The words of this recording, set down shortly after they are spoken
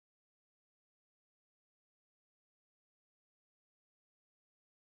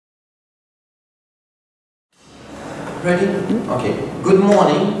Ready? Okay. Good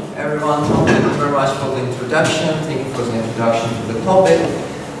morning, everyone. Thank you very much for the introduction. Thank you for the introduction to the topic.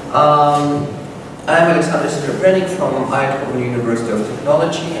 I'm Alexander Serebrenik from University of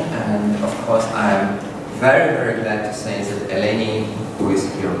Technology, and of course I'm very, very glad to say that Eleni, who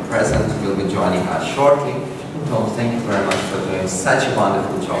is here present, will be joining us shortly. Tom, thank you very much for doing such a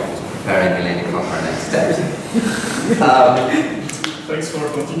wonderful job with preparing Eleni for her next steps. Thanks for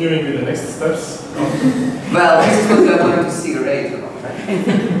continuing with the next steps. Well, this is what we are going to see later on, right?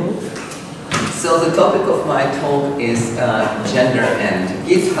 So the topic of my talk is gender and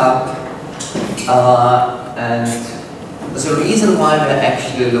GitHub. And the reason why we're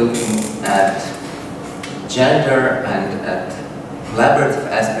actually looking at gender and at collaborative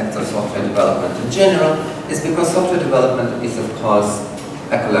aspects of software development in general is because software development is, of course,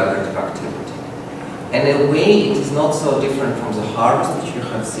 a collaborative activity. And in a way, it is not so different from the harvest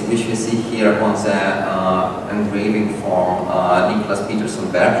which we see here on the engraving from Nicholas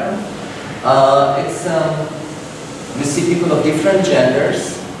Peterson Berger. We see people of different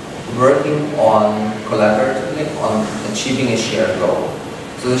genders working on collaboratively on achieving a shared goal.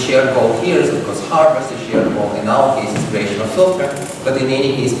 So the shared goal here is, of course, harvest. The shared goal in our case is creation of software, but in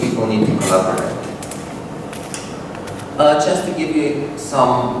any case, people need to collaborate. Just to give you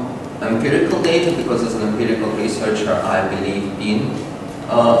some empirical data, because as an empirical researcher I believe in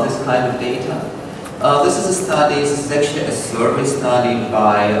this kind of data. This is a study, this is actually a survey study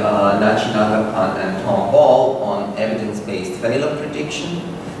by Nachi Nagapan and Tom Ball on evidence-based failure prediction.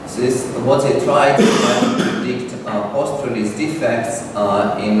 So what they tried to predict post-release defects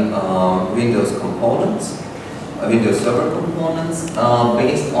in Windows components, Windows Server components,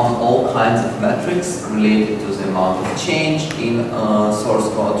 based on all kinds of metrics related to the amount of change in source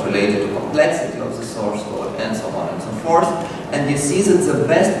code, related to complexity of the source code, and so on and so forth. And you see that the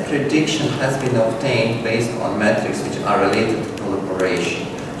best prediction has been obtained based on metrics which are related to collaboration,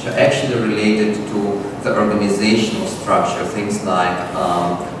 which are actually related to the organizational structure, things like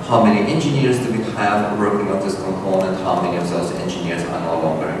how many engineers do we have working on this component, how many of those engineers are no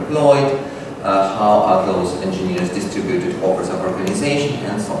longer employed, how are those engineers distributed over the organization,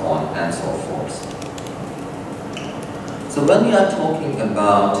 and so on and so forth. So when we are talking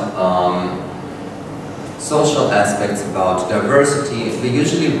about social aspects, about diversity, we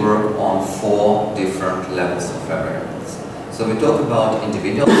usually work on 4 different levels of variables. So we talk about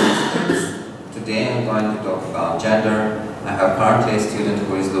individual aspects. Today I'm going to talk about gender. I have currently a student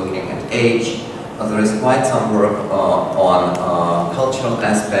who is looking at age. There is quite some work on cultural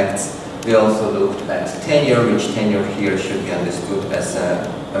aspects. We also looked at tenure, which tenure here should be understood as an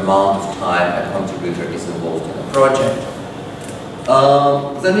amount of time a contributor is involved in a project.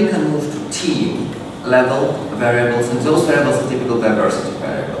 Then we can move to team level variables, and those variables are typical diversity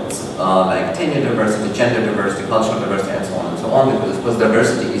variables, like tenure diversity, gender diversity, cultural diversity, and so on, because of course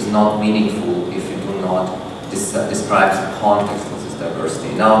diversity is not meaningful if you do not describe the context of this diversity.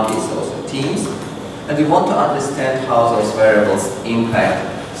 In our case, those are teams, and we want to understand how those variables impact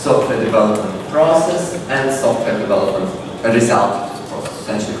software development process and software development result of the process,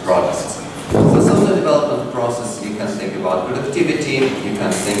 essentially products. So software development process, you can think about productivity, you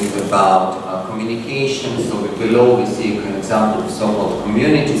can think about communication. So below we see an example of so-called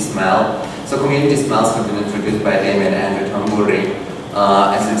community smell. So community smells have been introduced by Damien Andrew Tamburi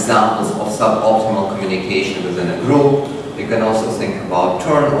as examples of suboptimal communication within a group. You can also think about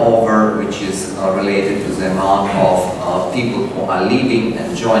turnover, which is related to the amount of people who are leaving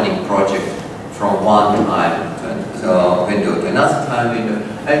and joining project from one time window to another time window.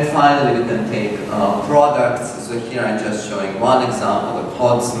 And finally, we can take products. So here I'm just showing one example, the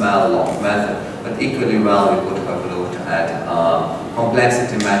pod smell log method, but equally well we could have looked at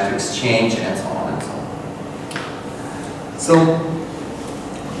complexity matrix change and so on and so on. So,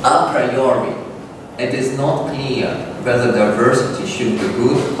 a priori, it is not clear whether diversity should be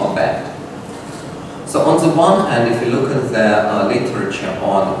good or bad. So on the one hand, if you look at the literature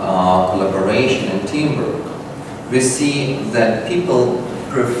on collaboration and teamwork, we see that people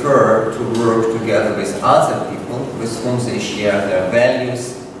prefer to work together with other people with whom they share their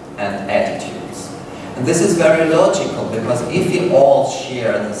values and attitudes. And this is very logical, because if we all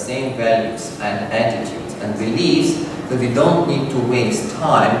share the same values and attitudes and beliefs, that we don't need to waste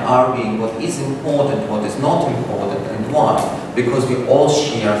time arguing what is important, what is not important, and why, because we all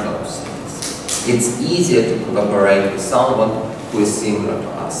share those things. It's easier to collaborate with someone who is similar to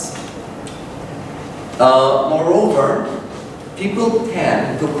us. Moreover, people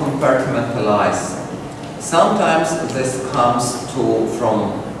tend to compartmentalize. Sometimes this comes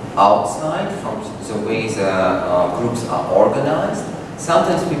from outside, from the way the groups are organized.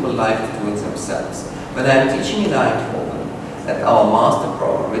 Sometimes people like to do it themselves. When I'm teaching in Eindhoven, at our master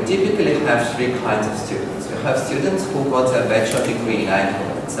program, we typically have three kinds of students. We have students who got their bachelor degree in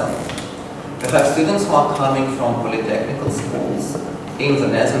Eindhoven itself. We have students who are coming from polytechnical schools in the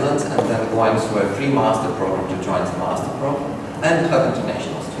Netherlands and then going through a pre-master program to join the master program, and we have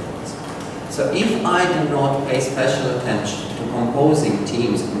international students. So if I do not pay special attention to composing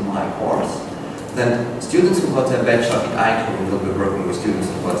teams in my course, then students who got their bachelor in Eindhoven will be working with students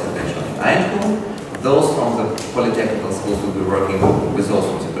who got their bachelor in Eindhoven. Those from the polytechnical schools will be working with those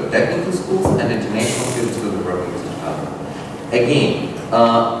from the polytechnical schools, and international students will be working with each other. Again,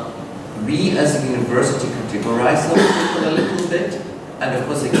 we as a university categorize those people a little bit, and of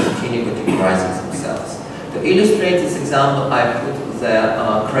course they continue categorizing themselves. To illustrate this example, I put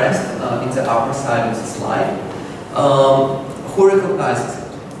the crest in the upper side of the slide. Who recognizes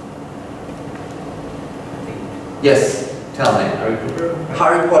it? Yes, tell me. Harry Potter.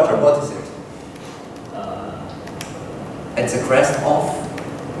 Harry Potter, what is it? It's a crest of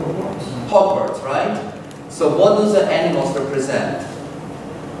Hogwarts, right? So what do the animals represent?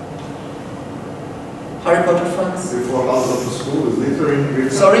 Harry Potter fans? Before house of the school is littering.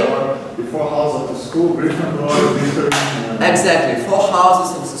 Gryffindor. Sorry? Before house of the school, Gryffindor is littering. Exactly, 4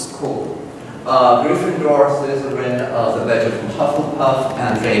 houses of the school. Gryffindor, Slytherin, the Belgium from Hufflepuff,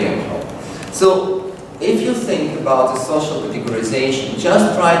 and Ravenclaw. So, if you think about the social categorization,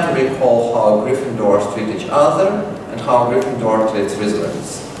 just try to recall how Gryffindors treat each other and how Gryffindor treats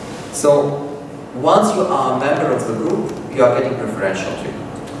Slytherins. So, once you are a member of the group, you are getting preferential treatment.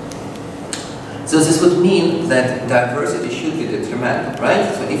 So this would mean that diversity should be detrimental,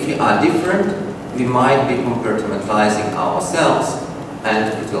 right? So if we are different, we might be compartmentalizing ourselves,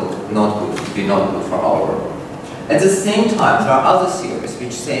 and it will be not good for our work. At the same time, there are other theories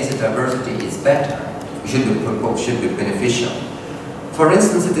which say that diversity is better, should be beneficial. For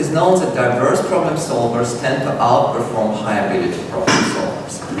instance, it is known that diverse problem solvers tend to outperform high ability problem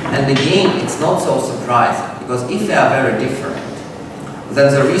solvers. And again, it's not so surprising, because if they are very different,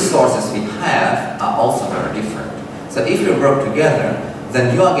 then the resources we have are also very different. So if we work together,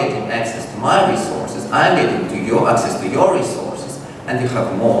 then you are getting access to my resources, I'm getting to your access to your resources, and you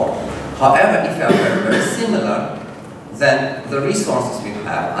have more. However, if we are very, very similar, then the resources we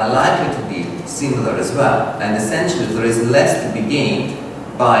have are likely to be similar as well. And essentially, there is less to be gained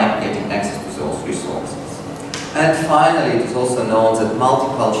by getting access to those resources. And finally, it is also known that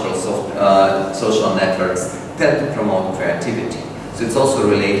multicultural social networks tend to promote creativity. So it's also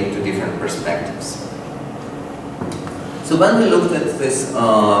related to different perspectives. So when we looked at this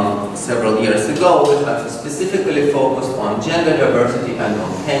several years ago, we have specifically focused on gender diversity and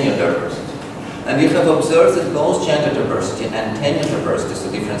on tenure diversity. And we have observed that both gender diversity and tenure diversity,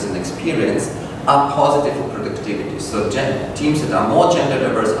 so difference in experience, are positive for productivity. So teams that are more gender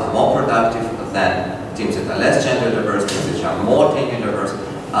diverse are more productive than teams that are less gender diverse. Teams that are more tenure diverse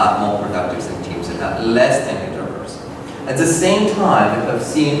are more productive than teams that are less tenure diverse. At the same time, we have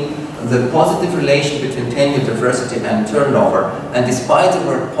seen the positive relation between tenure diversity and turnover, and despite the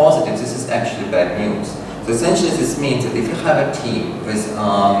word positive, this is actually bad news. So essentially this means that if you have a team with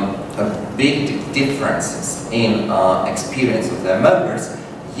big differences in experience of their members,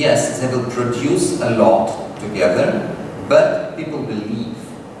 yes, they will produce a lot together, but people will leave.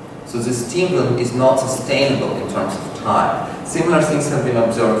 So this team is not sustainable in terms of time. Similar things have been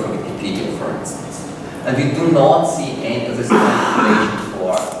observed for Wikipedia, for instance. And we do not see any of this kind of relation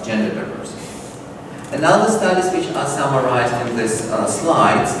for gender diversity. Another studies which are summarized in these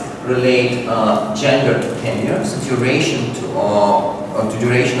slides relate gender to tenure, so duration to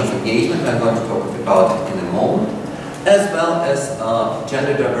duration of engagement. I'm going to talk about it in a moment, as well as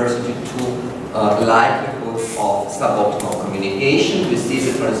gender diversity to likelihood of suboptimal communication. We see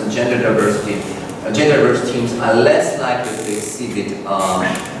that, for instance, gender diverse teams are less likely to exhibit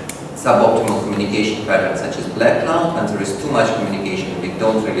suboptimal communication patterns such as black cloud. When there is too much communication, we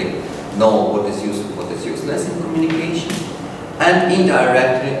don't really know what is useful, what is useless in communication, and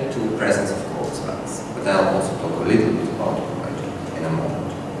indirectly to presence of cold spells. But I'll also talk a little bit about it in a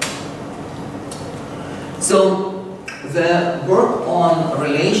moment. So the work on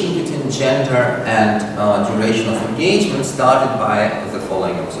relation between gender and duration of engagement started by the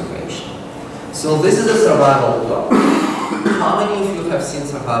following observation. So this is a survival plot. How many of you have seen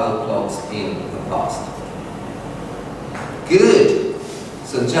survival plots in the past? Good.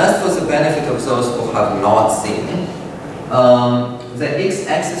 So just for the benefit of those who have not seen it, the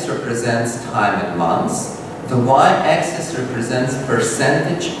x-axis represents time in months. The y-axis represents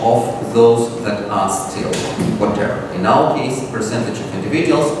percentage of those that are still whatever. In our case, percentage of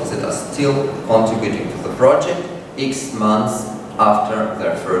individuals that are still contributing to the project x months after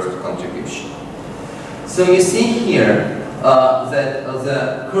their first contribution. So you see here that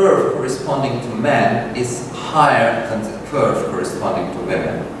the curve corresponding to men is higher than the curve corresponding to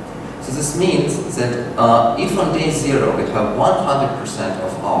women. So this means that if on day 0 we have 100%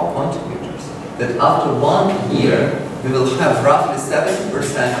 of our contributors, that after 1 year we will have roughly 70%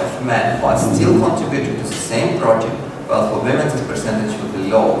 of men who are still contributing to the same project, while for women this percentage will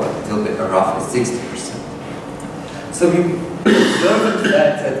be lower, it will be roughly 60%. So we observed the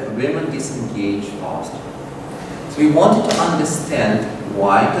fact that women disengage faster. So we wanted to understand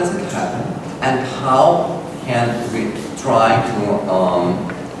why does it happen and how can we try to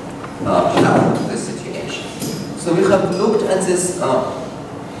help this situation. So we have looked at this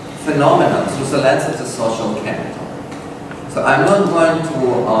phenomenon through the lens of the social capital. So I'm not going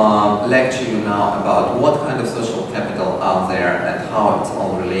to lecture you now about what kind of social capital are there and how it's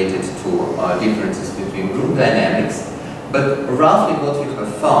all related to differences between group dynamics. But roughly what we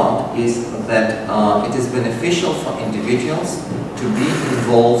have found is that it is beneficial for individuals to be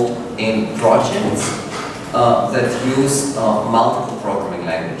involved in projects that use multiple programming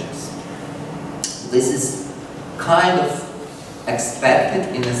languages. This is kind of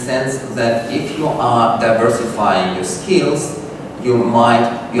expected in the sense that if you are diversifying your skills, you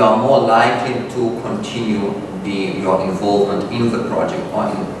are more likely to continue your involvement in the project or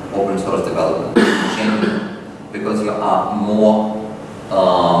in open source development generally, because you are more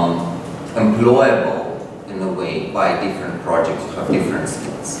employable in a way by different projects, you have different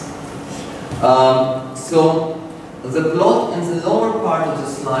skills. So the plot in the lower part of the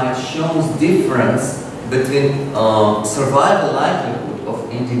slide shows difference between survival likelihood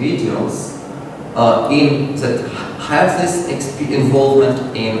of individuals that have this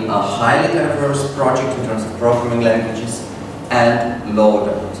involvement in a highly diverse project in terms of programming languages and low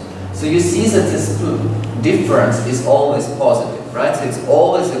diverse. So you see that this difference is always positive, right? So it's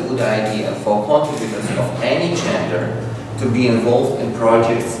always a good idea for contributors of any gender to be involved in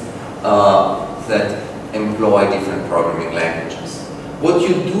projects that employ different programming languages. What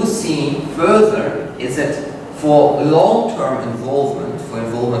you do see further is that for long-term involvement, for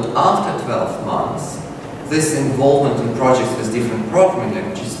involvement after 12 months, this involvement in projects with different programming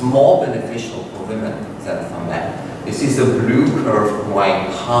languages is more beneficial for women than for men. You see the blue curve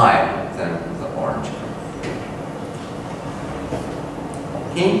going higher than the orange curve.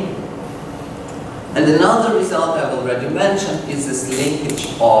 Okay? And another result I've already mentioned is this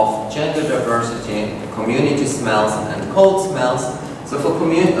linkage of gender diversity, community smells, and code smells. So for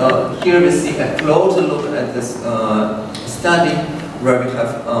here we see a closer look at this study where we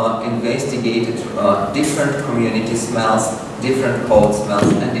have investigated different community smells, different code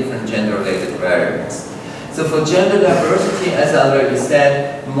smells, and different gender-related variables. So for gender diversity, as I already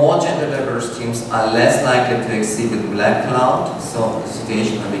said, more gender diverse teams are less likely to exhibit black cloud, so a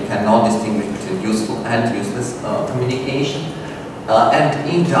situation where we cannot distinguish between useful and useless communication, and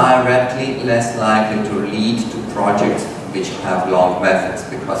indirectly less likely to lead to projects which have long methods,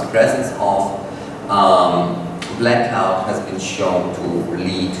 because the presence of black cloud has been shown to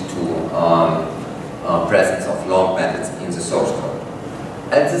lead to presence of long methods in the source code.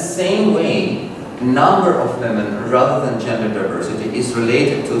 At the same way, number of women rather than gender diversity is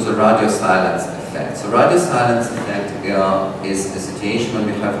related to the radio silence effect. So radio silence effect is a situation when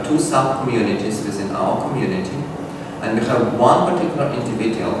we have two sub-communities within our community, and we have one particular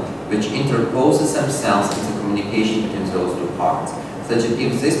individual which interposes themselves in the communication between those two parts. Such that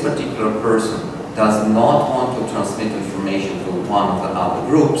if this particular person does not want to transmit information to one of the other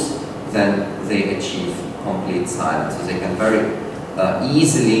groups, then they achieve complete silence. So they can very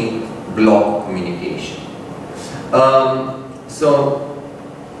easily block communication. So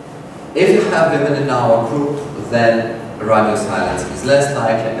if you have women in our group, then radio silence is less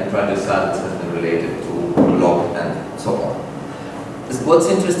likely, and radio silence has been related to block and so on. What's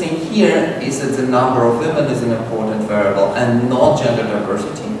interesting here is that the number of women is an important variable and not gender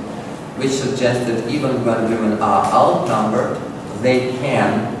diversity, which suggests that even when women are outnumbered, they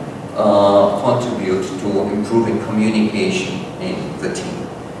can contribute to improving communication in the team.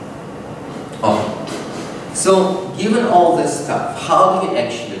 Okay. So, given all this stuff, how do we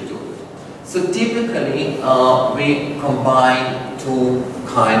actually do it? So typically, we combine two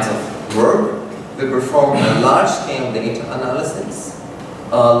kinds of work. We perform a large-scale data analysis.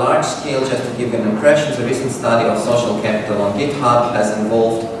 Large-scale, just to give you an impression, the recent study of social capital on GitHub has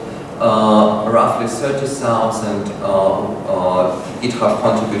involved roughly 30,000 GitHub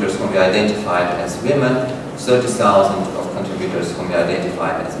contributors whom we identified as women, 30,000 of contributors whom we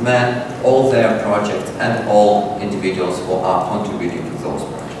identified as men, all their projects and all individuals who are contributing to those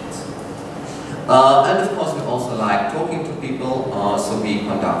projects. And of course, we also like talking to people, so we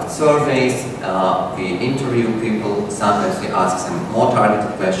conduct surveys, we interview people, sometimes we ask some more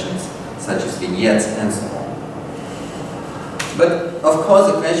targeted questions, such as vignettes and so on. But of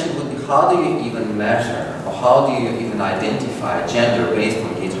course, the question would be, how do you even measure, or how do you even identify gender based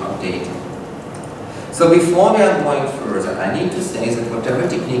on GitHub data? So before we are going further, I need to say that whatever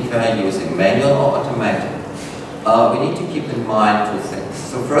technique we are using, manual or automatic, we need to keep in mind two things.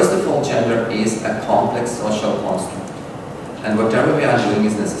 So first of all, gender is a complex social construct, and whatever we are doing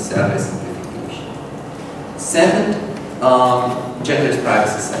is necessarily a simplification. Second, gender is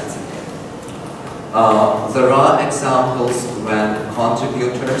privacy sensitive. There are examples when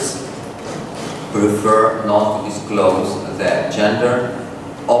contributors prefer not to disclose their gender.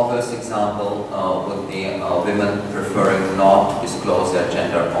 Obvious example would be women preferring not to disclose their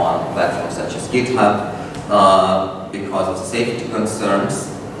gender on platforms such as GitHub because of safety concerns,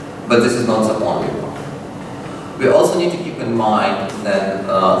 but this is not the only one. We also need to keep in mind that,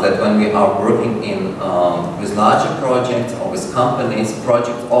 that when we are working in with larger projects or with companies,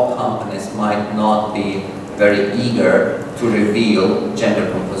 projects or companies might not be very eager to reveal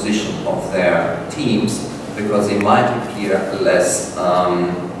gender composition of their teams because they might appear less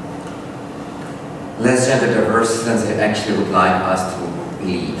less gender diverse than they actually would like us to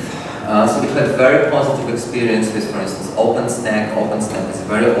believe. So we've had very positive experience with, for instance, OpenStack. OpenStack is a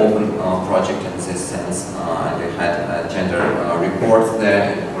very open project in this sense, and we had gender reports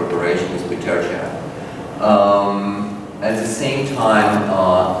there in collaboration with Bitergia. At the same time,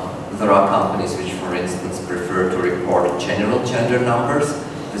 there are companies which, for instance, prefer to report general gender numbers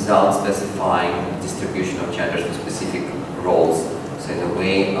without specifying distribution of genders to specific roles. So in a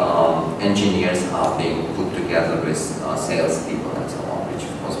way, engineers are being put together with salespeople and so on, which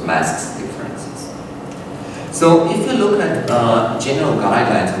of course masks differences. So if you look at general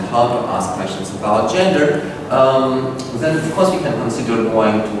guidelines on how to ask questions about gender, then of course we can consider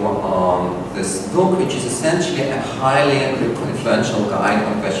going to this book, which is essentially a highly influential guide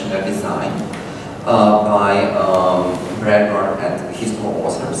on questionnaire design by Bradburn and his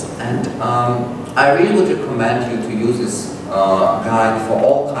co-authors. And I really would recommend you to use this guide for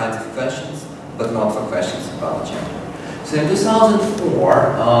all kinds of questions, but not for questions about gender. So in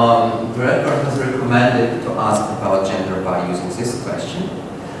 2004, Bradburn has recommended to ask about gender by using this question.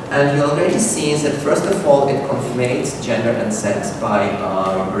 And you already see that first of all, it conflates gender and sex by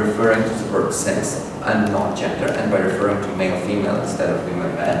referring to the word sex and not gender, and by referring to male-female instead of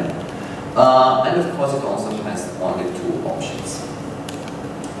women-men. And of course, it also has only two options.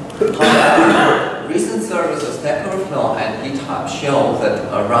 However, recent surveys of Stack Overflow and GitHub show that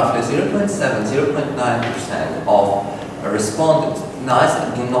roughly 0.7–0.9% of respondents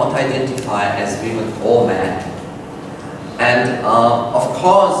do not identify as women or men. And of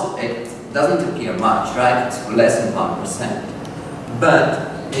course, it doesn't appear much, right? It's less than 1%.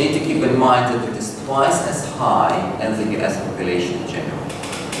 But you need to keep in mind that it is twice as high as the US population in general.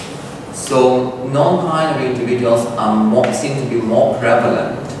 So non-binary individuals are seem to be more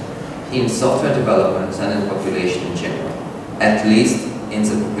prevalent in software development than in population in general, at least in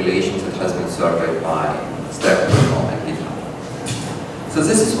the populations that has been surveyed by Stack Overflow and GitHub. So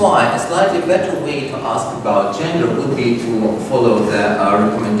this is why a slightly better way to ask about gender would be to follow the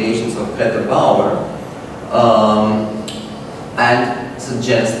recommendations of Greta Bauer and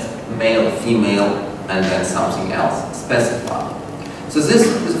suggest male, female, and then something else specified. So this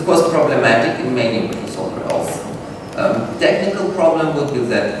is of course problematic in many ways also. Technical problem would be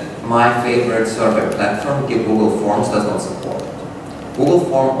that my favorite survey platform, Google Forms, does not support it. Google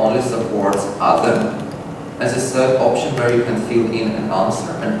Form only supports other as a third option where you can fill in an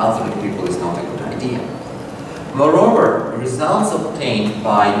answer, and other people is not a good idea. Moreover, results obtained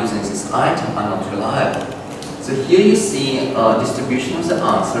by using this item are not reliable. So here you see distribution of the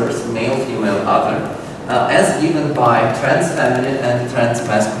answers, male, female, other, as given by trans feminine and trans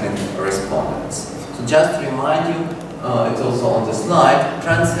masculine respondents. So just to remind you, it's also on the slide,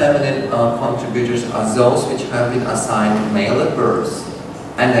 trans feminine contributors are those which have been assigned male at birth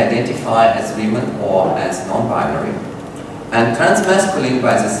and identify as women or as non-binary. And trans masculine,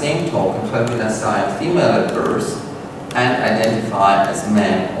 by the same token, have been assigned female at birth and identify as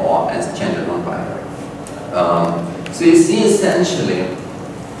men or as gender non-binary. So you see essentially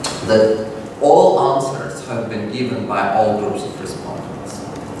that all answers have been given by all groups of respondents.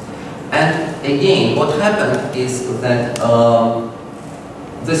 And again, what happened is that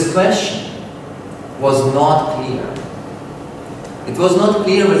this question was not clear. It was not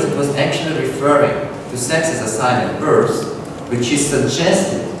clear whether it was actually referring to sex as assigned at birth, which is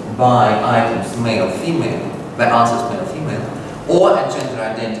suggested by items male-female, by answers male-female, or a gender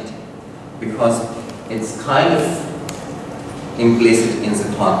identity. because it's kind of implicit in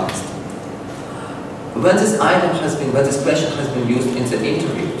the context. When this question has been used in the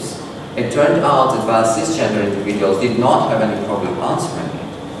interviews, it turned out that while cisgender individuals did not have any problem answering it,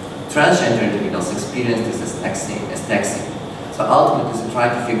 transgender individuals experienced this as taxing. So ultimately they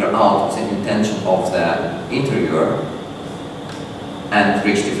tried to figure out the intention of the interviewer and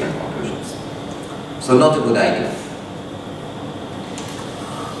reach different conclusions. So not a good idea.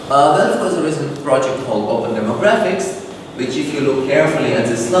 Then of course there is a project called Open Demographics, which if you look carefully at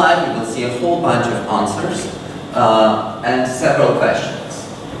this slide, you will see a whole bunch of answers and several questions.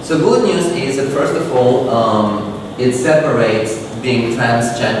 So good news is that first of all, it separates being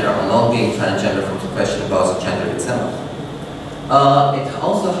transgender or not being transgender from the question about the gender itself. It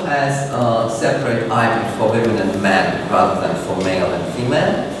also has a separate item for women and men rather than for male and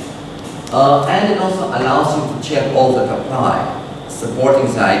female. And it also allows you to check all that apply,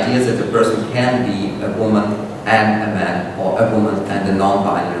 supporting the idea that a person can be a woman and a man, or a woman and a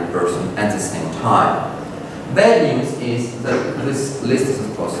non-binary person at the same time. Bad news is that this list is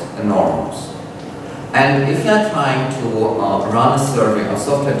of course enormous. And if you are trying to run a survey of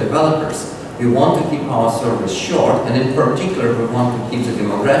software developers, we want to keep our surveys short, and in particular we want to keep the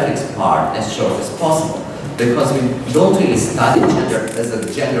demographics part as short as possible, because we don't really study gender as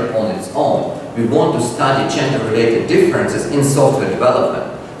a gender on its own. We want to study gender-related differences in software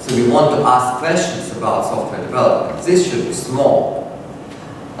development. So we want to ask questions about software development. This should be small.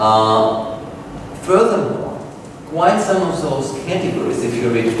 Furthermore, quite some of those categories, if you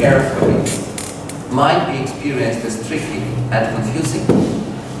read carefully, might be experienced as tricky and confusing,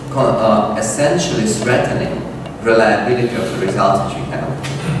 essentially threatening reliability of the results that you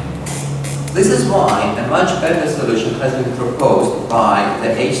have. This is why a much better solution has been proposed by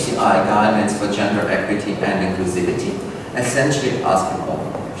the HCI Guidelines for Gender Equity and Inclusivity, essentially asking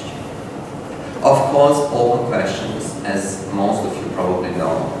open questions. Of course, open questions, as most of you probably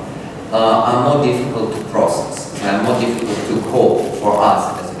know, are more difficult to process. They are more difficult to cope for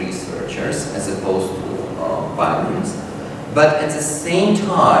us as researchers, as opposed to binaries. But at the same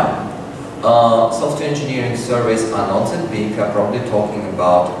time, software engineering surveys are not that big. I'm probably talking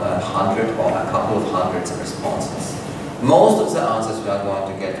about 100 or a couple of hundreds of responses. Most of the answers we are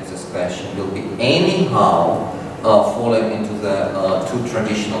going to get to this question will be anyhow falling into the two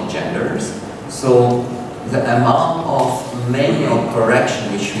traditional genders. So the amount of manual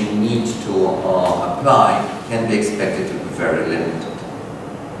correction which we need to apply can be expected to be very limited.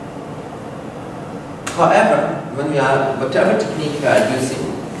 However, whatever technique we are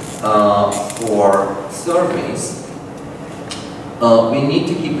using for surveys, we need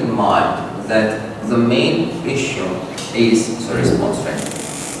to keep in mind that the main issue is the response rate.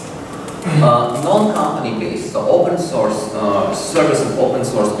 Non-company based, so open source service of open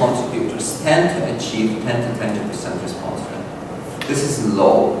source contributors tend to achieve 10 to 20% response rate. This is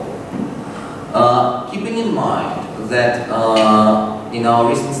low. Keeping in mind that in our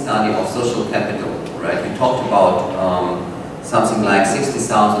recent study of social capital, right, we talked about something like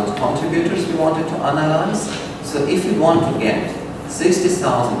 60,000 contributors we wanted to analyze. So if we want to get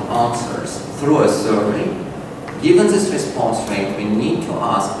 60,000 answers through a survey, given this response rate, we need to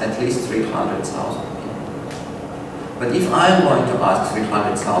ask at least 300,000 people. But if I'm going to ask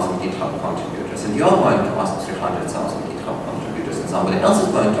 300,000 GitHub contributors, and you're going to ask 300,000 GitHub contributors, and somebody else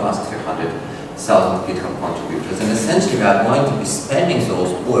is going to ask 300,000 GitHub contributors, and essentially we are going to be spending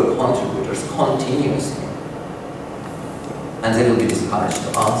those poor contributors continuously. And they will be discouraged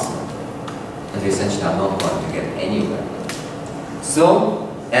to answer. And they essentially are not going to get anywhere. So,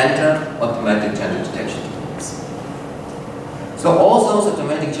 enter automatic gender detection techniques. So all those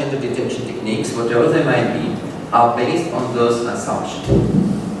automatic gender detection techniques, whatever they might be, are based on those assumptions.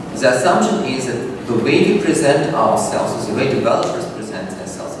 The assumption is that the way we present ourselves, the way developers present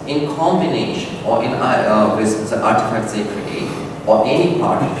themselves, in combination or in with the artifacts they create, or any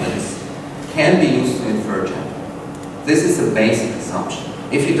part of this, can be used to infer gender. This is a basic assumption.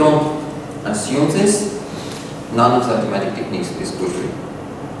 If you don't assume this, none of the automatic techniques is good for you.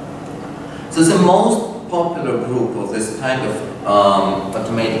 So the most popular group of this kind of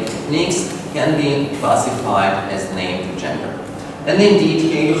automatic techniques can be classified as name to gender. And indeed,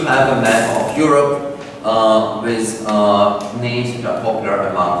 here you have a map of Europe with names that are popular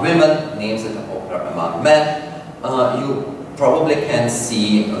among women, names that are popular among men. You probably can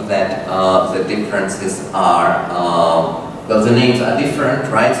see that the differences are, well, the names are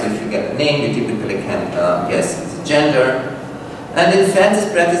different, right? So if you get a name, you typically can guess the gender. And in fact,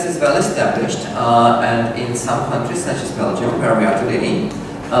 this practice is well established, and in some countries, such as Belgium, where we are today,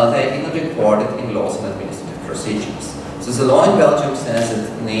 they are even recorded in laws and administrative procedures. So the law in Belgium says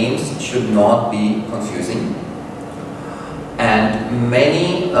that names should not be confusing, and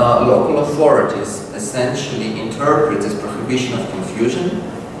many local authorities essentially interpret this prohibition of confusion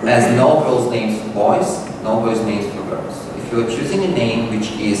as no girls' names for boys, no boys' names for girls. So if you are choosing a name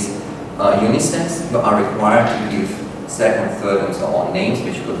which is unisex, you are required to give second, third, and so on names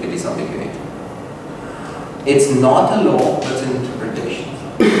which could be disambiguated. It's not a law, but an interpretation.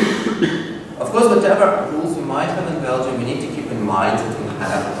 Of course, whatever rules we might have in Belgium, we need to keep in mind that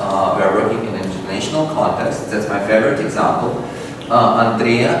we are working in an international context. That's my favorite example.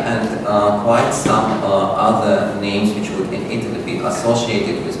 Andrea and quite some other names which would in Italy be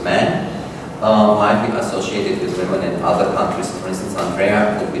associated with men might be associated with women in other countries. For instance,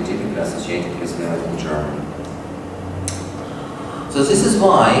 Andrea would be typically associated with women in Germany. So this is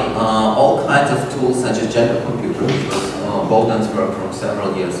why all kinds of tools such as gender computer, which was Bogdan's work from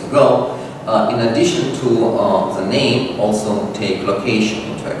several years ago, in addition to the name, also take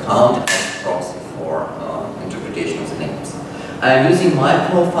location into account as proxy for interpretation of the names. I am using my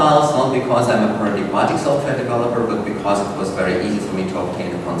profiles not because I'm a paradigmatic software developer, but because it was very easy for me to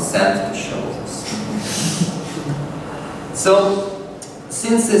obtain the consent to show this. So,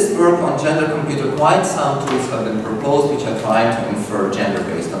 since this work on gender computer, quite some tools have been proposed which are trying to infer gender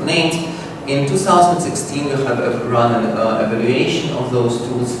based on names. In 2016, we have run an evaluation of those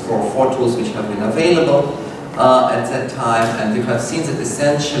tools for 4 tools which have been available at that time, and we have seen that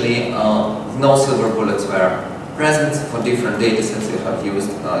essentially no silver bullets were present. For different data sets we have used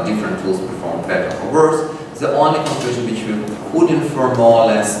different tools performed better or worse. The only conclusion which we could infer more or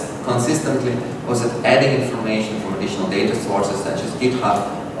less consistently was that adding information from additional data sources such as GitHub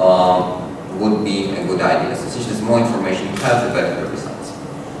would be a good idea. So since the more information you have, the better the results.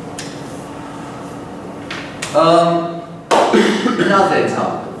 Another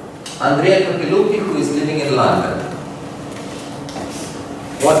example. Andrea Capellucci, who is living in London.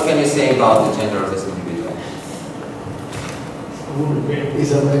 What can you say about the gender of this individual?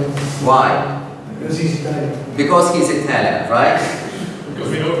 Isabel. Why? Because he's Italian. Because he's Italian, right? Because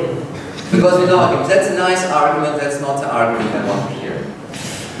we know him. Because we know him. That's a nice argument. That's not the argument I want to hear.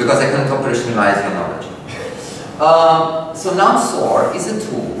 Because I can operationalize your knowledge. So NumSOR is a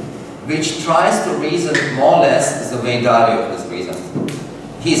tool which tries to reason more or less the way Dario has reasoned.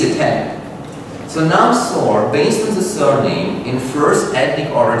 He's Italian. So NumSOR, based on the surname, infers ethnic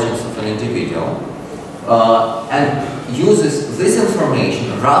origins of an individual and uses this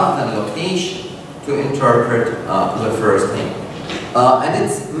information rather than location to interpret the first name. And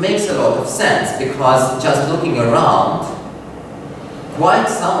it makes a lot of sense because just looking around, quite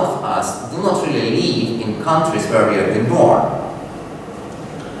some of us do not really live in countries where we have been born.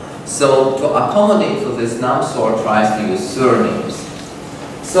 So to accommodate for this, NumSOR tries to use surnames.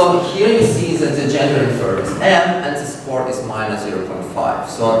 So here you see that the gender inferred is M and the score is -0.5.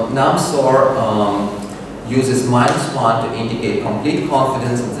 So NumSOR uses -1 to indicate complete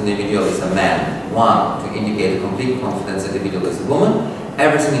confidence that the individual is a man, 1 to indicate a complete confidence that the individual is a woman.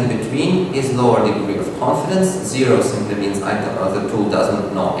 Everything in between is lower degree of confidence. 0 simply means the tool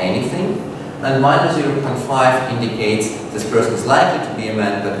doesn't know anything. And -0.5 indicates this person is likely to be a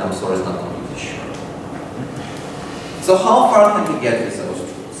man, but NumSOR is not completely sure. So how far can we get with those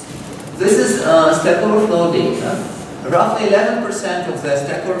tools? This is Stack Overflow data. Roughly 11% of the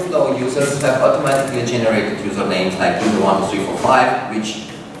Stack Overflow users have automatically generated usernames like user12345, which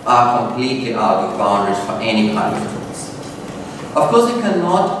are completely out of boundaries for any kind of tools. Of course, we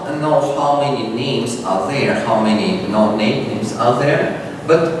cannot know how many names are there, how many non-named names are there,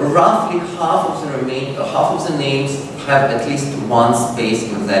 but roughly half of the names have at least one space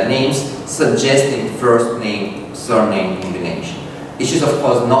in their names, suggesting first name, surname combination. Which is of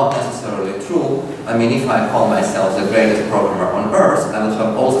course not necessarily true. I mean, if I call myself the greatest programmer on earth, I will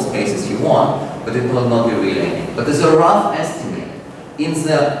have all the spaces you want, but it will not be really any. But as a rough estimate, in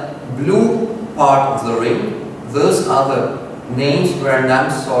the blue part of the ring, those are the names where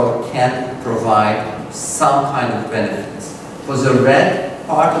NumSOR can provide some kind of benefits. For the red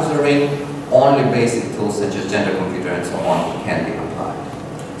part of the ring, only basic tools such as gender computer and so on can be applied.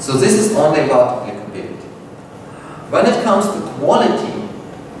 So this is only about applicability. When it comes to quality,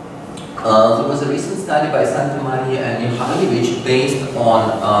 there was a recent study by Santa Maria and Mihaljevic based on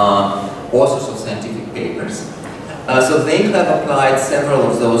authors of scientific papers. So they have applied several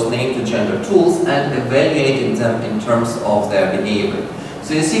of those name-to-gender tools and evaluated them in terms of their behavior.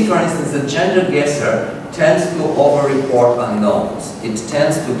 So you see, for instance, the gender guesser tends to over-report unknowns. It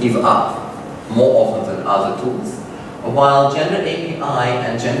tends to give up more often than other tools, while gender API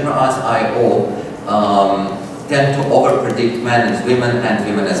and gender as IO tend to over-predict men as women and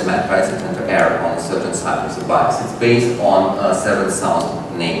women as men, right? They tend to err on a certain side of the bias. It's based on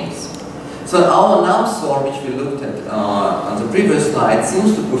 7,000 names. So our num score, which we looked at on the previous slide,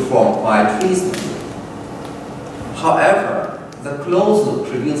 seems to perform quite reasonably. However, the closed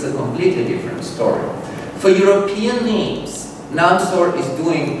loop reveals a completely different story. For European names, num score is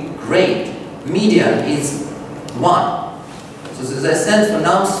doing great. Median is 1. So there's a sense for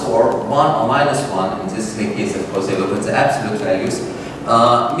num score, 1 or -1, in this case, of course, they look at the absolute values,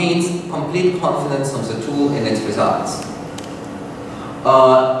 means complete confidence of the tool in its results.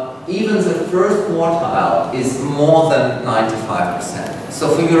 Even the first quartile is more than 95%. So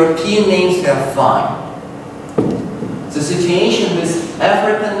for European names, we are fine. The situation with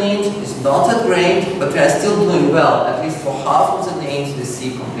African names is not that great, but we are still doing well. At least for half of the names, we see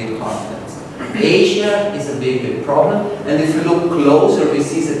complete confidence. Asia is a big problem, and if you look closer, we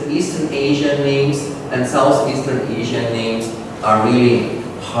see that Eastern Asian names and Southeastern Asian names are really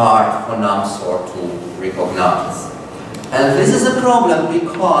hard for num score to recognize. And this is a problem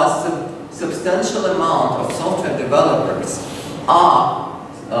because the substantial amount of software developers are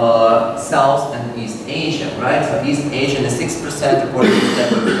South and East Asia, right? So East Asian is 6% according to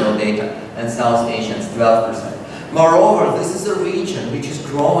Stanford data, and South Asian is 12%. Moreover, this is a region which is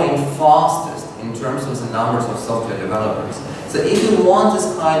growing fastest in terms of the numbers of software developers. So if you want this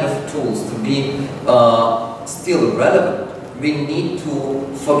kind of tools to be still relevant, we need to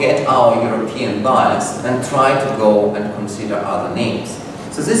forget our European bias and try to go and consider other names.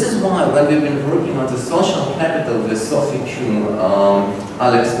 So this is why when we've been working on the social capital with Sophie Chu,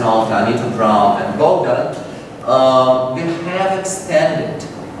 Alex Nalta, Anita Brown, and Bogdan, we have extended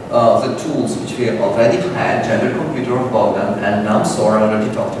the tools which we already had, Gender Computer of Bogdan and NumSOR already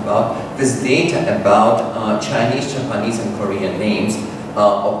talked about, this data about Chinese, Japanese, and Korean names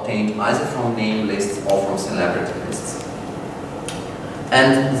obtained either from name lists or from celebrity lists.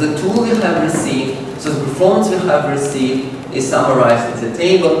 And the tool we have received, so the performance we have received is summarized in the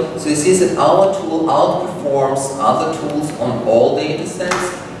table. So you see that our tool outperforms other tools on all data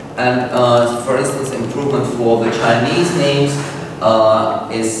sets. And for instance, improvement for the Chinese names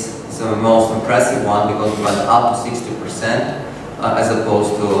is the most impressive one because it went up to 60% as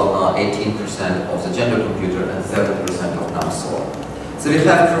opposed to 18% of the gender computer and 7% of NumSOR. So we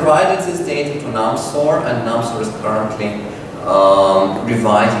have provided this data to NumSOR, and NumSOR is currently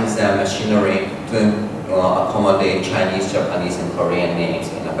revising their machinery to accommodate Chinese, Japanese, and Korean names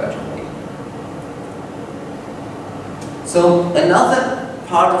in a better way. So another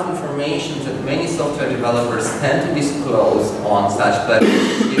part of information that many software developers tend to disclose on such platforms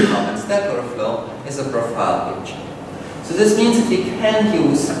as GitHub and Stack Overflow is a profile picture. So this means that we can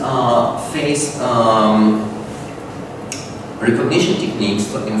use face recognition techniques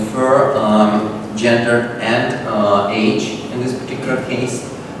to infer gender and age, in this particular case,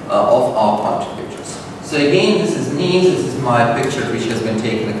 of our contributors. So again, this is me, this is my picture which has been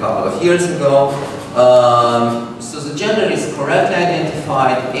taken a couple of years ago. So the gender is correctly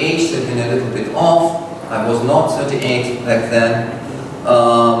identified, age has been a little bit off. I was not 38 back then.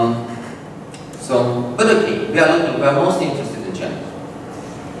 But okay, we are mostly interested in gender.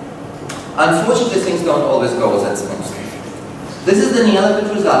 Unfortunately, things don't always go that smoothly. This is Daniela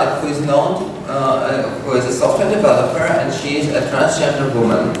Petruzalek, who is known, who is a software developer, and she is a transgender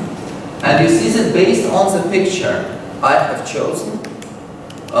woman. And you see that based on the picture I have chosen,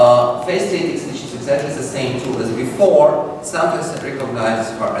 face statics, which is exactly the same tool as before, sometimes it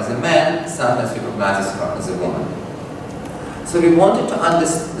recognizes her as a man, sometimes recognizes her as a woman. So we wanted to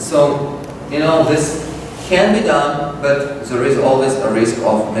understand, so, you know, this can be done, but there is always a risk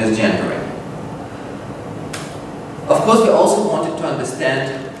of misgendering. Of course, we also wanted to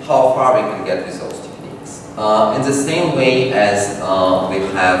understand how far we can get with those techniques. In the same way as we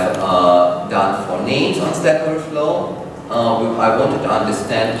have done for names on Stack Overflow, I wanted to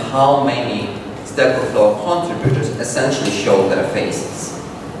understand how many Stack Overflow contributors essentially show their faces.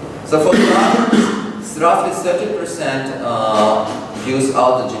 So for starters, roughly 30% use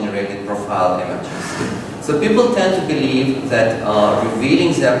auto-generated profile images. So people tend to believe that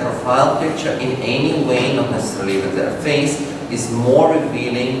revealing their profile picture in any way, not necessarily with their face, is more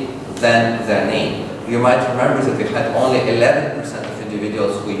revealing than their name. You might remember that we had only 11% of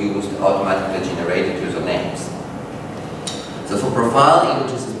individuals who used automatically generated usernames. So for profile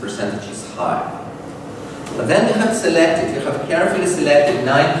images, this percentage is high. But then we have carefully selected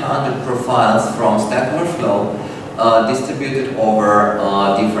 900 profiles from Stack Overflow, distributed over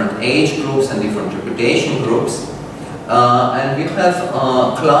different age groups and different reputation groups. And we have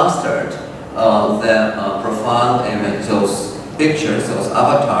clustered the profile image, those pictures, those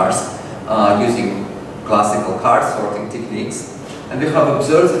avatars, using classical card sorting techniques, and we have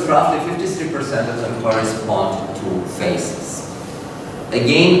observed that roughly 53% of them correspond to faces.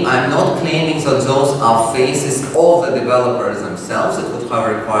 Again, I'm not claiming that those are faces of the developers themselves. It would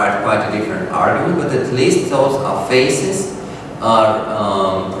have required quite a different argument, but at least those are faces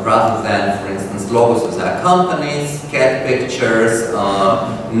rather than, for instance, logos of their companies, cat pictures,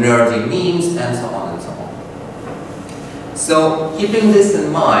 nerdy memes, and so on and so on. So, keeping this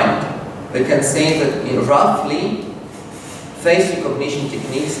in mind, we can say that roughly, face recognition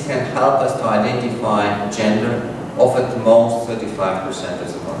techniques can help us to identify gender of at most 35% of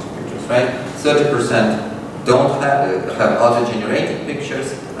the contributors, right? 30% don't have auto-generated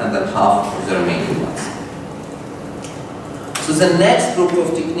pictures, and then half of the remaining ones. So the next group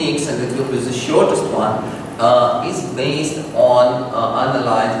of techniques, and it will be the shortest one, is based on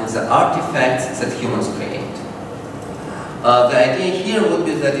analyzing the artifacts that humans create. The idea here would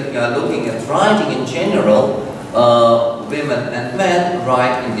be that if you are looking at writing in general, women and men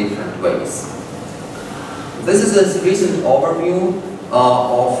write in different ways. This is a recent overview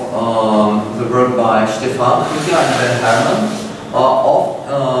of the work by Stefan Krüger and Ben Herman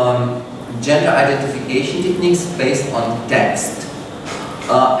of gender identification techniques based on text.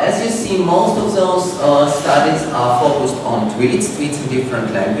 As you see, most of those studies are focused on tweets in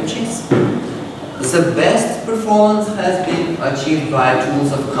different languages. The best performance has been achieved by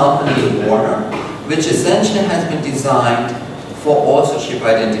tools of Company Warner, which essentially has been designed for authorship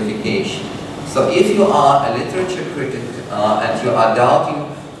identification. So if you are a literature critic and you are doubting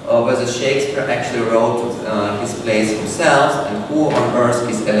whether Shakespeare actually wrote his plays himself and who on earth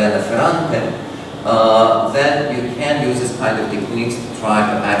is Elena Ferrante, then you can use this kind of techniques to try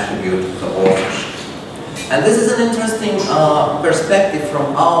to attribute the authorship. And this is an interesting perspective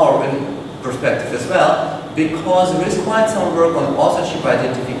from our perspective as well, because there is quite some work on authorship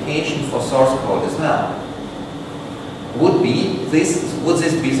identification for source code as well. Would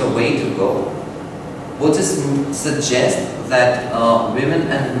this be the way to go? Would this suggest that women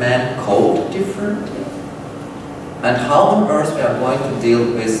and men code differently? And how on earth we are going to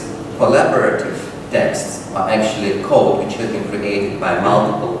deal with collaborative texts, or actually code which has been created by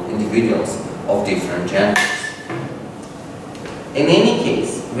multiple individuals of different genders? In any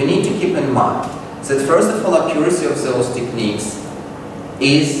case, we need to keep in mind that first of all, accuracy of those techniques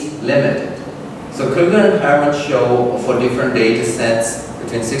is limited. So Krüger and Herman show for different data sets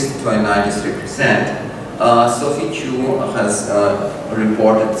between 62 and 93%. Sophie Chu has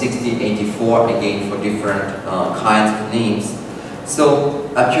reported 60-84 again for different kinds of names. So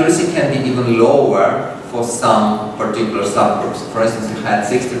accuracy can be even lower for some particular subgroups. For instance, you had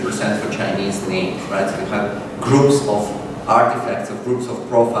 60% for Chinese names, right? So you have groups of artifacts, of groups of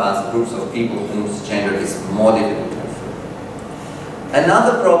profiles, groups of people whose gender is more difficult to infer.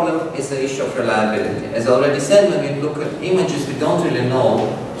 Another problem is the issue of reliability. As I already said, when we look at images, we don't really know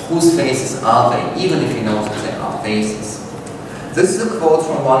whose faces are they, even if we know that they are faces. This is a quote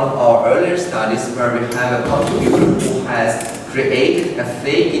from one of our earlier studies where we have a contributor who has created a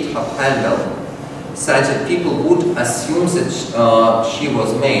fake GitHub handle such that people would assume that she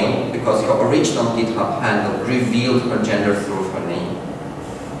was male because her original GitHub handle revealed her gender through her name.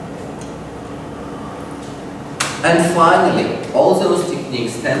 And finally, all those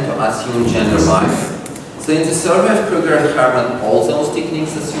techniques tend to assume gender binary. So in the survey of Krüger and Herman, all those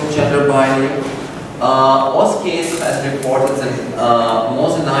techniques assume gender binary. OSCASE has reported that more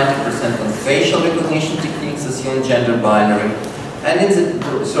than 90% of facial recognition techniques assume gender binary. And in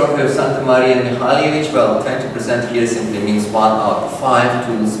the survey of Santa Maria and Mihaljevic, well, 20% here simply means 1 out of 5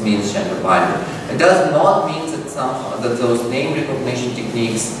 tools means gender binary. It does not mean that those name recognition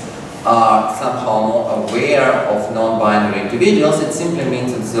techniques are somehow more aware of non-binary individuals. It simply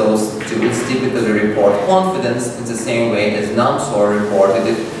means that those tools typically report confidence in the same way as NumSOR reported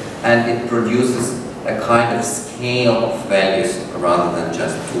it, and it produces a kind of scale of values rather than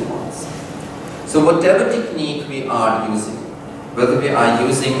just 2 ones. So whatever technique we are using, whether we are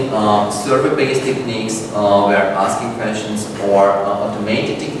using survey-based techniques, we're asking questions, or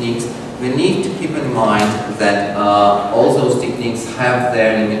automated techniques, we need to keep in mind that all those techniques have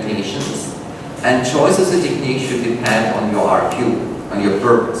their limitations, and choices of techniques should depend on your RQ, on your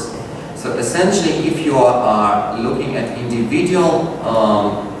purpose. So essentially, if you are looking at individual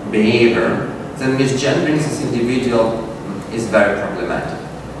behavior, then misgendering this individual is very problematic.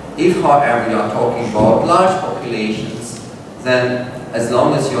 If, however, you are talking about large populations, then as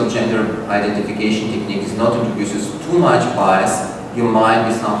long as your gender identification technique is not introduces too much bias, you might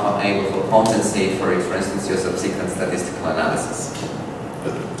be somehow able to compensate for it, for instance, your subsequent statistical analysis.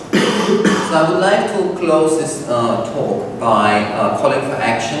 So I would like to close this talk by calling for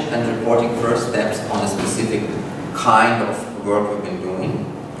action and reporting first steps on a specific kind of work we've been doing.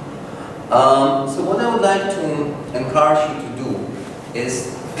 So what I would like to encourage you to do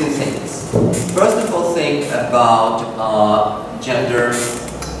is two things. First of all, think about gender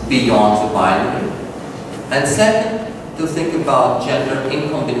beyond the binary. And second, to think about gender in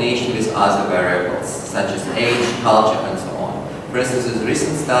combination with other variables, such as age, culture, and so on. For instance, there's a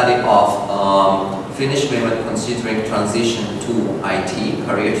recent study of Finnish women considering transition to IT,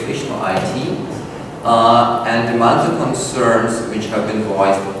 career traditional IT, and among the concerns which have been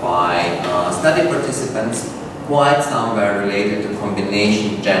voiced by study participants, quite some were related to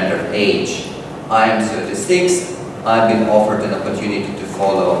combination gender age. I am 36, I've been offered an opportunity to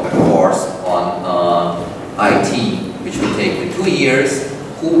follow a course on IT, which will take me 2 years.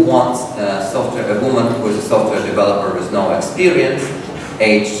 Who wants a woman who is a software developer with no experience,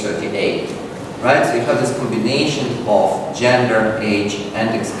 age 38, right? So you have this combination of gender, age,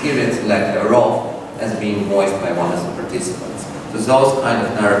 and experience, lack thereof, as being voiced by one of the participants. So those kind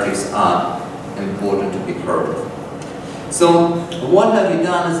of narratives are important to be heard. So what have we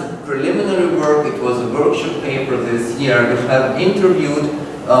done as a preliminary work? It was a workshop paper this year. We have interviewed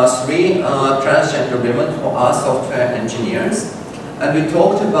 3 transgender women who are software engineers. And we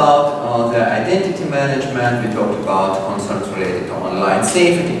talked about their identity management, we talked about concerns related to online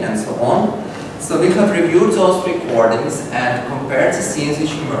safety and so on. So we have reviewed those recordings and compared the themes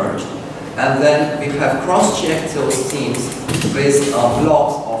which emerged. And then we have cross-checked those themes with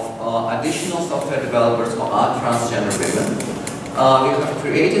blogs of additional software developers who are transgender women. We have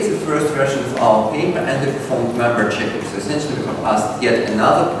created the first version of our paper and we performed member checking. So essentially we have asked yet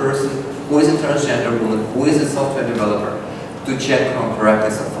another person who is a transgender woman, who is a software developer, to check on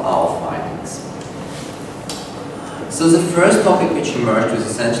correctness of our findings. So the first topic which emerged was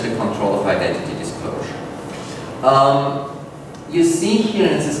essentially control of identity disclosure. You see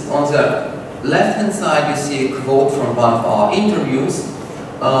here on the left-hand side, you see a quote from one of our interviews,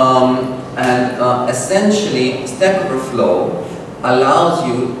 essentially Stack Overflow allows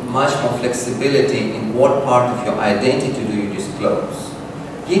you much more flexibility in what part of your identity do you disclose.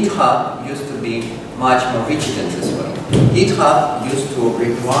 GitHub used to be much more rigid in this way. GitHub used to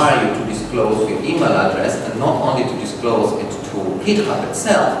require you to disclose your email address, and not only to disclose it to GitHub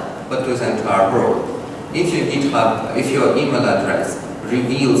itself, but to the entire world. If your email address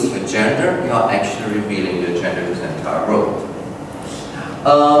reveals your gender, you are actually revealing your gender to the entire world.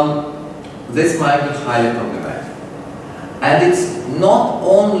 This might be highly problematic. And it's not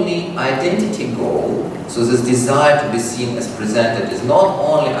only identity goal, so this desire to be seen as presented is not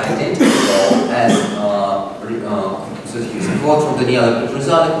only identity goal as, so here's a quote from Daniela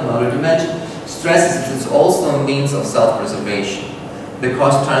Petruzalik, who I already mentioned, stresses that it's also a means of self-preservation,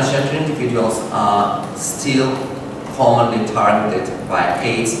 because transgender individuals are still commonly targeted by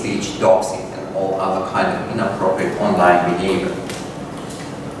hate speech, doxing, and all other kind of inappropriate online behavior.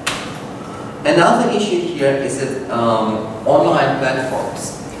 Another issue here is that online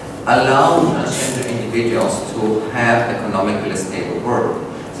platforms allow transgender individuals to have economically stable work.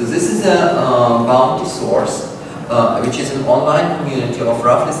 So this is a Bounty Source, which is an online community of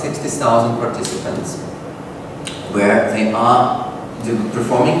roughly 60,000 participants, where they are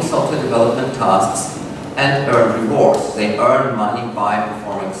performing software development tasks and earn rewards. They earn money by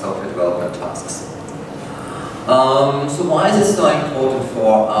performing software development tasks. So why is this so important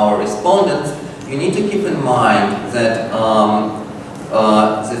for our respondents? You need to keep in mind that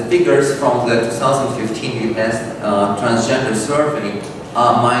the figures from the 2015 US transgender survey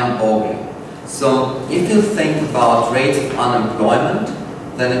are mind-boggling. So if you think about rates of unemployment,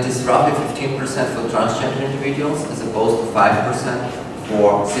 then it is roughly 15% for transgender individuals as opposed to 5%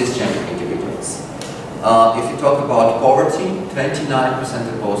 for cisgender individuals. If you talk about poverty,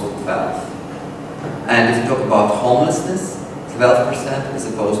 29% opposed to 12%. And if you talk about homelessness, 12% as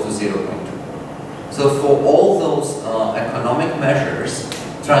opposed to 0.2%. So for all those economic measures,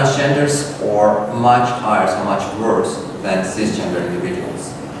 transgenders score much higher, so much worse than cisgender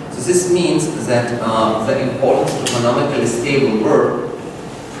individuals. So this means that the importance of economically stable work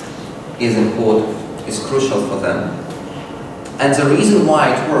is important, is crucial for them. And the reason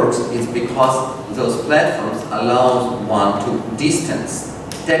why it works is because those platforms allow one to distance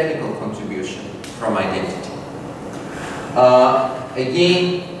technical contribution from identity.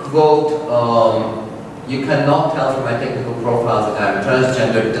 Again, quote, you cannot tell from my technical profile that I'm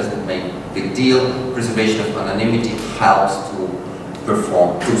transgender, it doesn't make a big deal. Preservation of anonymity helps to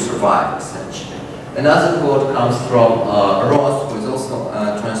survive, essentially. Another quote comes from Ross, who is also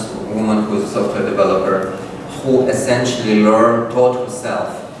a trans woman who is a software developer, who essentially taught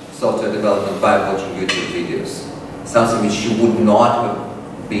herself software development by watching YouTube videos, something which you would not have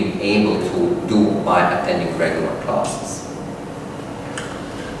been able to do by attending regular classes.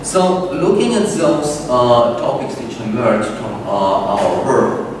 So, looking at those topics which emerged from our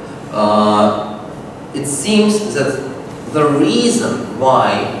work, it seems that the reason why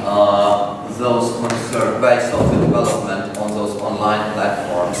those concerned by software development on those online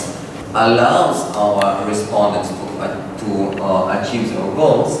platforms allows our respondents to achieve their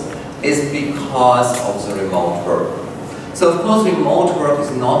goals is because of the remote work. So, of course, remote work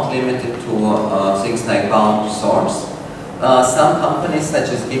is not limited to things like bound source. Some companies, such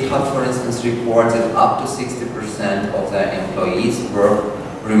as GitHub, for instance, report that up to 60% of their employees work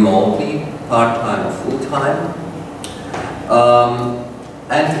remotely, part-time or full-time.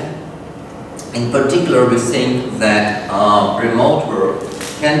 And in particular, we think that remote work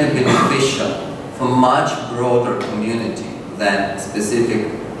can be beneficial for much broader community than specific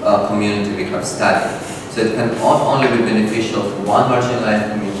community we have studied. So it can not only be beneficial for one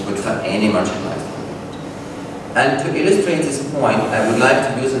marginalized community, but for any marginalized community. And to illustrate this point, I would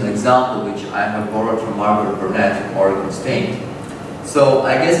like to use an example which I have borrowed from Margaret Burnett from Oregon State. So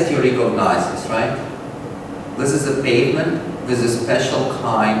I guess that you recognize this, right? This is a pavement with a special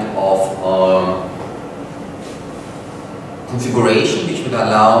kind of configuration which would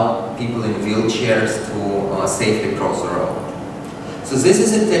allow people in wheelchairs to safely cross the road. So this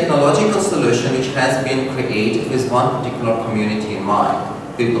is a technological solution which has been created with one particular community in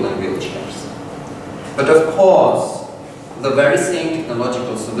mind, people in wheelchairs. But of course, the very same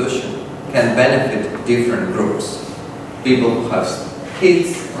technological solution can benefit different groups. People who have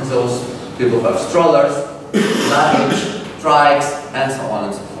kids, and those people who have strollers, luggage, trikes, and so on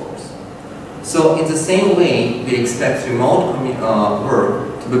and so forth. So in the same way, we expect remote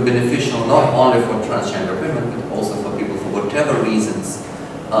work to be beneficial not only for transgender women, but also for people for whatever reasons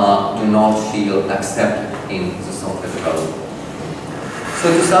do not feel accepted in the software development.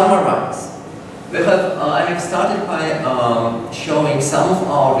 So to summarize, I have started by showing some of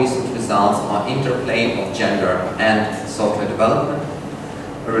our recent results on interplay of gender and software development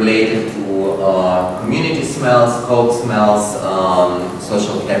related to community smells, code smells,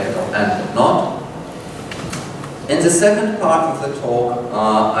 social capital, and whatnot. In the second part of the talk,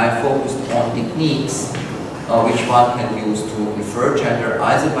 I focused on techniques which one can use to infer gender,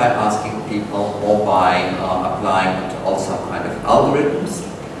 either by asking people or by applying it to also some kind of algorithms.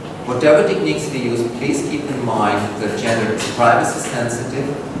 Whatever techniques we use, please keep in mind that gender is privacy sensitive,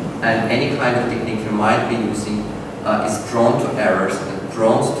 and any kind of technique we might be using is prone to errors and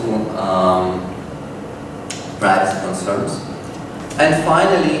prone to privacy concerns. And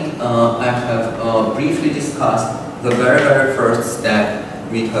finally, I have briefly discussed the very first step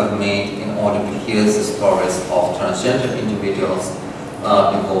we have made in order to hear the stories of transgender individuals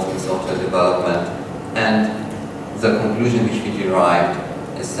involved in software development, and the conclusion which we derived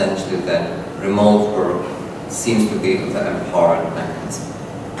essentially that remote work seems to be the empowering mechanism.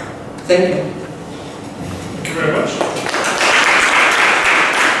 Thank you. Thank you very much.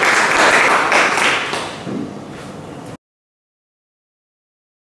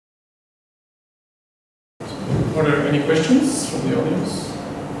 Are there any questions from the audience?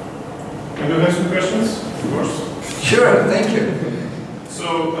 Can you have some questions? Of course. Sure, thank you.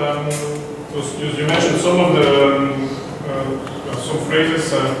 So, you mentioned some of the some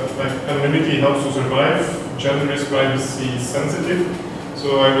phrases like anonymity helps to survive, gender is privacy sensitive.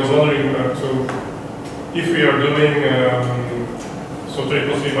 So I was wondering, so if we are doing software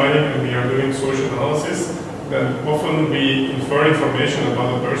equals mining and we are doing social analysis, then often we infer information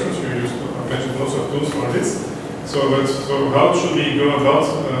about the person. So you mentioned lots of tools for this. So how should we go about?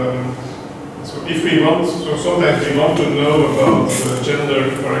 So if we want, so sometimes we want to know about gender,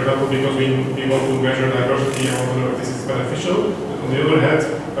 for example, because we want to measure diversity and whether this is beneficial. But on the other hand,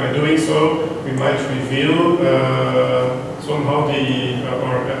 by doing so, we might reveal somehow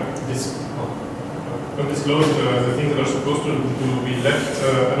undisclose the things that are supposed to be left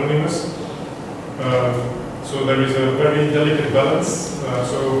anonymous. So there is a very delicate balance.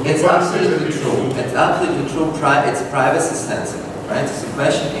 So it's absolutely true. It's absolutely true. It's privacy sensitive, right? So the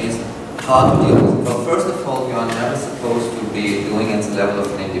question is how to deal with it. Well, first of all, you are never supposed to be doing at the level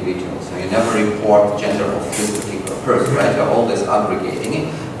of an individual. So you never report gender of this particular person, right? You're always aggregating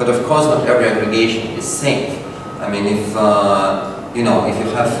it. But of course, not every aggregation is safe. I mean, if you know, if you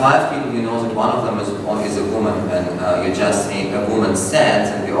have 5 people, you know that one of them is a woman, and you just say a woman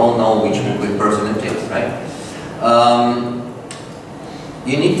said, and we all know which person it is, right?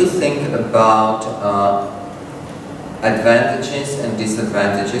 You need to think about advantages and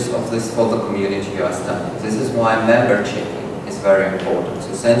disadvantages of this for the community you are studying. This is why member checking is very important. So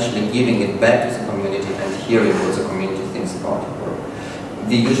essentially giving it back to the community and hearing what the community thinks about the work.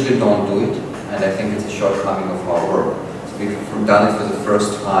 We usually don't do it, and I think it's a shortcoming of our work. So we've done it for the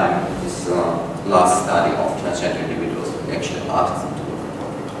first time in this last study of transgender individuals. We actually asked them to look at what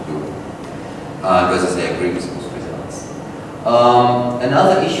we can do, whether they agree with those results.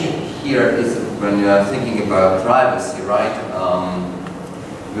 Another issue here is when you are thinking about privacy, right?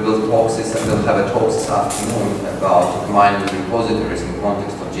 We will talk this, and we'll have a talk this afternoon about mining repositories in the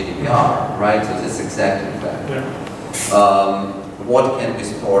context of GDPR, right? So this is exactly that. Yeah. What can be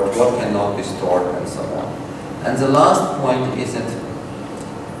stored, what cannot be stored, and so on. And the last point is that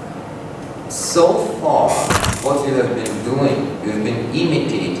so far, what we have been doing, we've been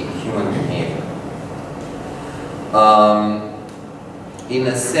imitating human behavior. In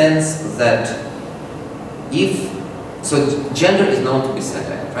a sense that so gender is known to be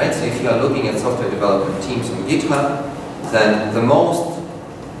static, right? So if you are looking at software development teams on GitHub, then the most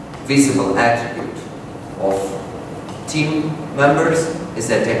visible attribute of team members is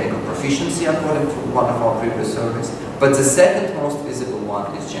their technical proficiency, according to one of our previous surveys. But the second most visible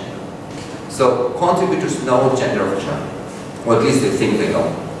one is gender. So contributors know gender of each other, or at least they think they know.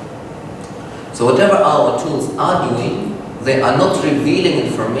 So whatever our tools are doing, they are not revealing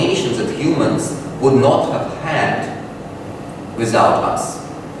information that humans would not have had without us.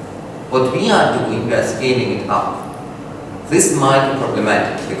 What we are doing, we are scaling it up. This might be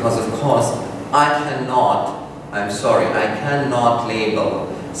problematic because, of course, I cannot label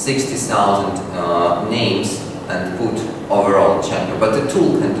 60,000 names and put overall gender, but the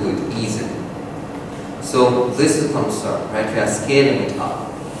tool can do it easily. So this is a concern, right? We are scaling it up.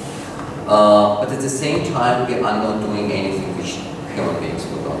 But at the same time, we are not doing anything which human beings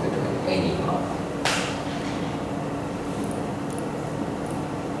would not be doing anyhow.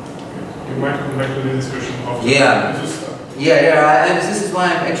 You might come back to the discussion after. Yeah. This is why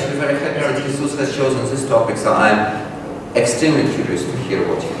I'm actually very happy that Jesus has chosen this topic, so I'm extremely curious to hear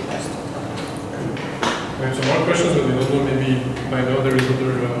what you have to tell. I have some more questions, but I don't know, maybe by now there is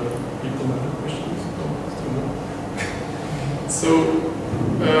other people that have questions. So,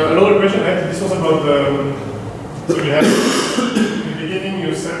 another question I had, this was about so you had, in the beginning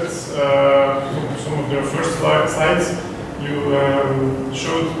you said, some of your first slides, you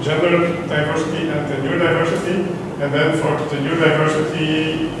showed gender diversity and the neurodiversity, and then for the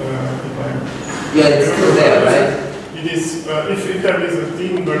neurodiversity, it's still there, right? It is, if there is a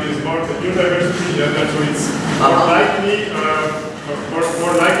team where there is more neurodiversity, then so it's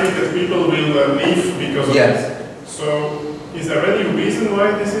more likely that people will leave because of this. So, is there any reason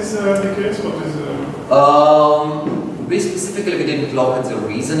why this is the case? What is? We specifically didn't look at the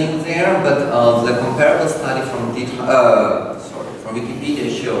reasoning there, but the comparable study from Wikipedia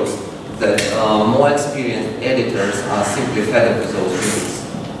shows that more experienced editors are simply fed up with those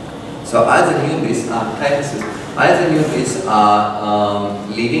newbies. So either newbies are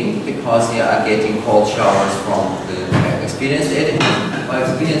leaving because they are getting cold showers from the experienced editors, or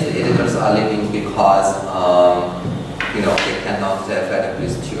experienced editors are leaving because they cannot fed up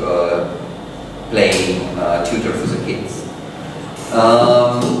with playing tutor for the kids.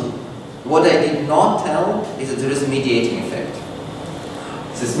 What I did not tell is that there is a mediating effect.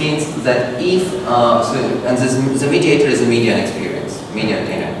 This means that if, the mediator is a median experience, median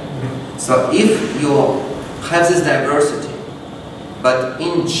tenure. So if you have this diversity, but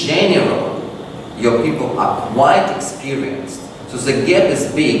in general, your people are quite experienced, so the gap is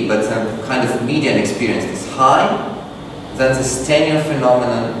big, but the kind of median experience is high, then this tenure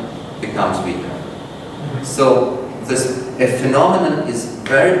phenomenon becomes weaker. So a phenomenon is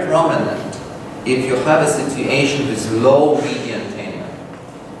very prominent if you have a situation with low median tenure.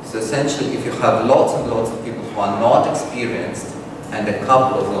 So essentially, if you have lots and lots of people who are not experienced and a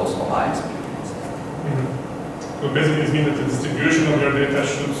couple of those who are experienced. So basically, it means that the distribution of your data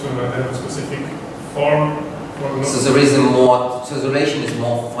should have a specific form. So there is so the relation is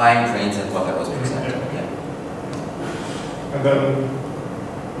more fine-grained than what I was presenting. And then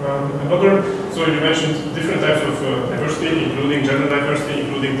so you mentioned different types of diversity, including gender diversity,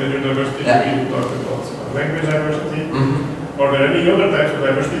 including tenure diversity. You talked about language diversity. Are there any other types of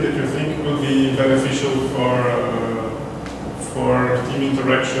diversity that you think will be beneficial for team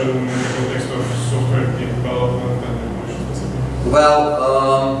interaction in the context of software team development and evolution specifically? Well,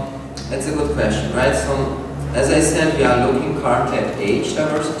 that's a good question, right? So, as I said, we are looking currently at age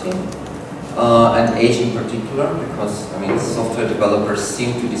diversity. And age in particular, because software developers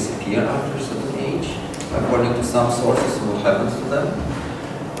seem to disappear after a certain age, according to some sources. What happens to them?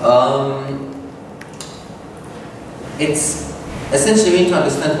 It's essentially we need to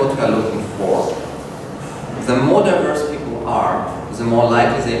understand what we are looking for. The more diverse people are, the more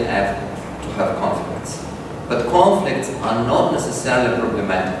likely they have to have conflicts. But conflicts are not necessarily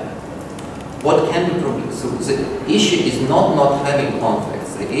problematic. What can be problematic? So the issue is not having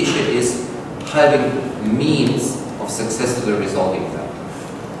conflicts. The issue is having means of successfully resolving them.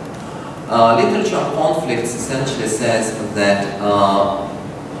 Literature on conflicts essentially says that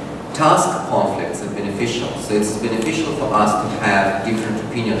task conflicts are beneficial. So it's beneficial for us to have different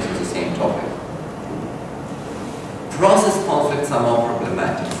opinions on the same topic. Process conflicts are more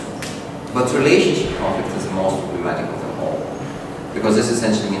problematic, but relationship conflict is the most problematic of them all, because this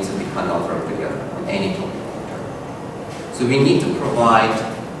essentially means that we cannot work together on any topic. So we need to provide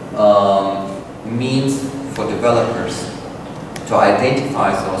means for developers to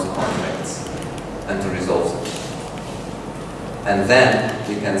identify those conflicts and to resolve them. And then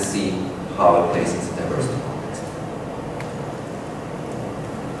we can see how it plays into diversity context.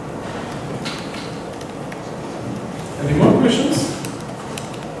 Any more questions?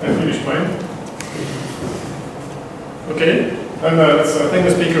 I finished mine. Okay, and let's thank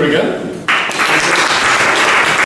the speaker again.